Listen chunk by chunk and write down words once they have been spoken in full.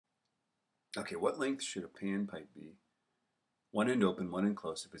Okay, what length should a panpipe be? One end open, one end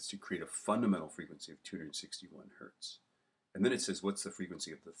closed, if it's to create a fundamental frequency of 261 hertz. And then it says, what's the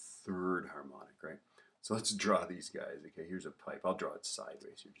frequency of the third harmonic, right? So let's draw these guys. Okay, here's a pipe. I'll draw it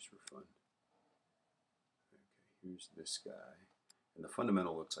sideways here just for fun. Okay, here's this guy. And the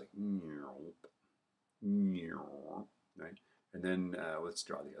fundamental looks like, right? And then let's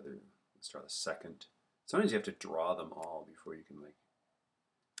draw the other, let's draw the second. Sometimes you have to draw them all before you can like,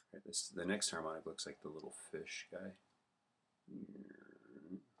 right, the next harmonic looks like the little fish guy.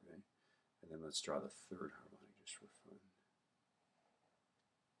 Okay. And then let's draw the third harmonic just for fun.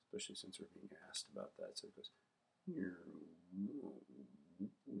 Especially since we're being asked about that. So it goes,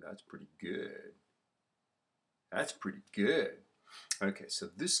 that's pretty good. That's pretty good. Okay, so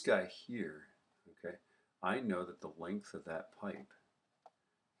this guy here, okay, I know that the length of that pipe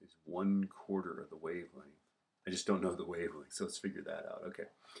is 1/4 of the wavelength. I just don't know the wavelength, so let's figure that out. Okay,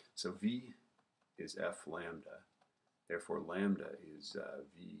 so V is F lambda. Therefore, lambda is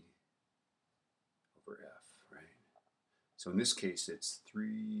V over F, right? So in this case, it's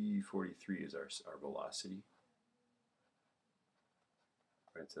 343 is our velocity.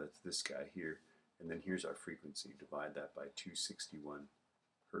 Right, so that's this guy here. And then here's our frequency. Divide that by 261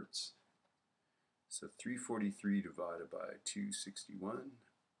 hertz. So 343 divided by 261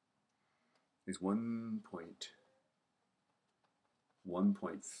 is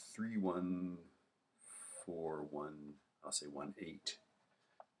 1.3141, I'll say 18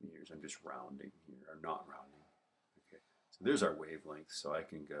 meters. I'm just rounding here, or not rounding. Okay, so there's our wavelength. So I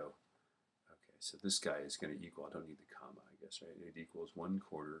can go, okay, so this guy is going to equal, I don't need the comma, I guess, right? It equals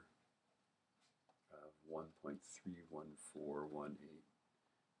 1/4 of 1.31418 ...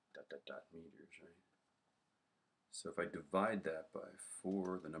 meters, right? So if I divide that by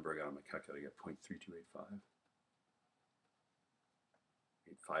 4, the number I got on my calculator, I get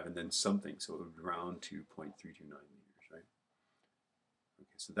 0.3285, and then something, so it would round to 0.329 meters, right?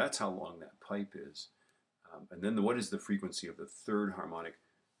 Okay, so that's how long that pipe is. And then what is the frequency of the third harmonic?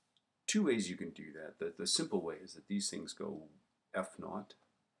 Two ways you can do that. The simple way is that these things go F0,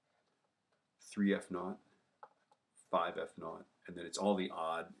 3F0, 5F0, and then it's all the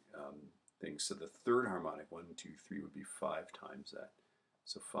odd things. So the third harmonic, 1, 2, 3, would be 5 times that.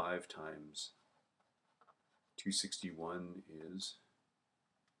 So 5 times 261 is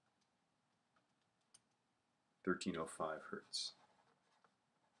 1305 hertz.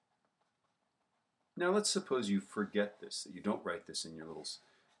 Now let's suppose you forget this, that you don't write this in your little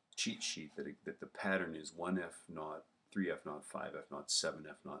cheat sheet, that the pattern is 1F0, 3F0, 5F0,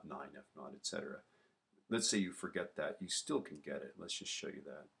 7F0, 9F0, etc. Let's say you forget that. You still can get it. Let's just show you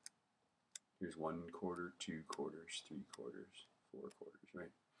that. Here's 1/4, 2/4, 3/4, 4/4,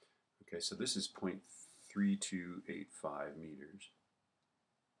 right? Okay, so this is 0.3285 meters.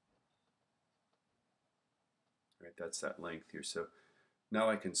 Right, that's that length here. So now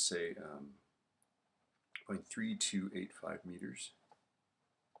I can say 0.3285 meters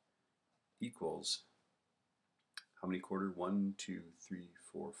equals how many quarter? 1, 2, 3,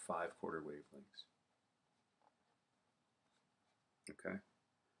 4, 5 quarter wavelengths. Okay,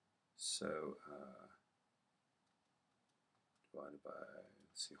 so divided by,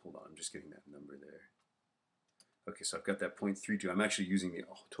 let's see, hold on, I'm just getting that number there. Okay, so I've got that 0.32. I'm actually using the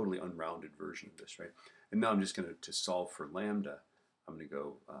totally unrounded version of this, right? And now I'm just going to solve for lambda. I'm going to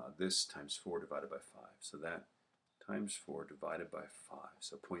go this times 4 divided by 5. So that times 4 divided by 5.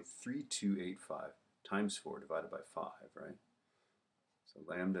 So 0.3285 times 4 divided by 5, right? So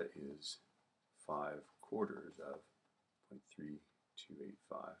lambda is 5/4 of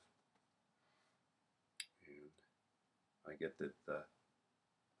 0.3285. And I get that the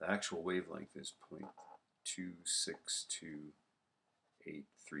actual wavelength is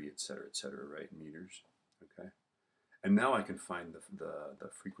 0.26283, etc., right, meters. Okay, and now I can find the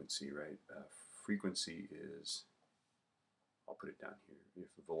frequency, right? Frequency is, I'll put it down here.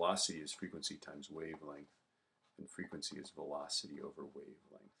 If the velocity is frequency times wavelength, then frequency is velocity over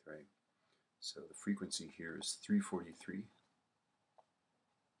wavelength, right? So the frequency here is 343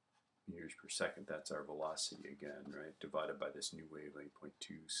 meters per second. That's our velocity again, right? Divided by this new wavelength,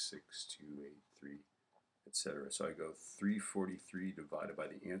 0.26283, etc. So I go 343 divided by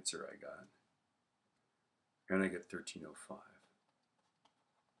the answer I got, and I get 1305.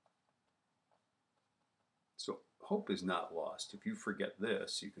 So hope is not lost. If you forget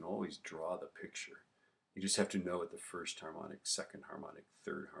this, you can always draw the picture. You just have to know what the first harmonic, second harmonic,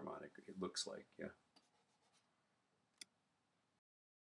 third harmonic it looks like, yeah?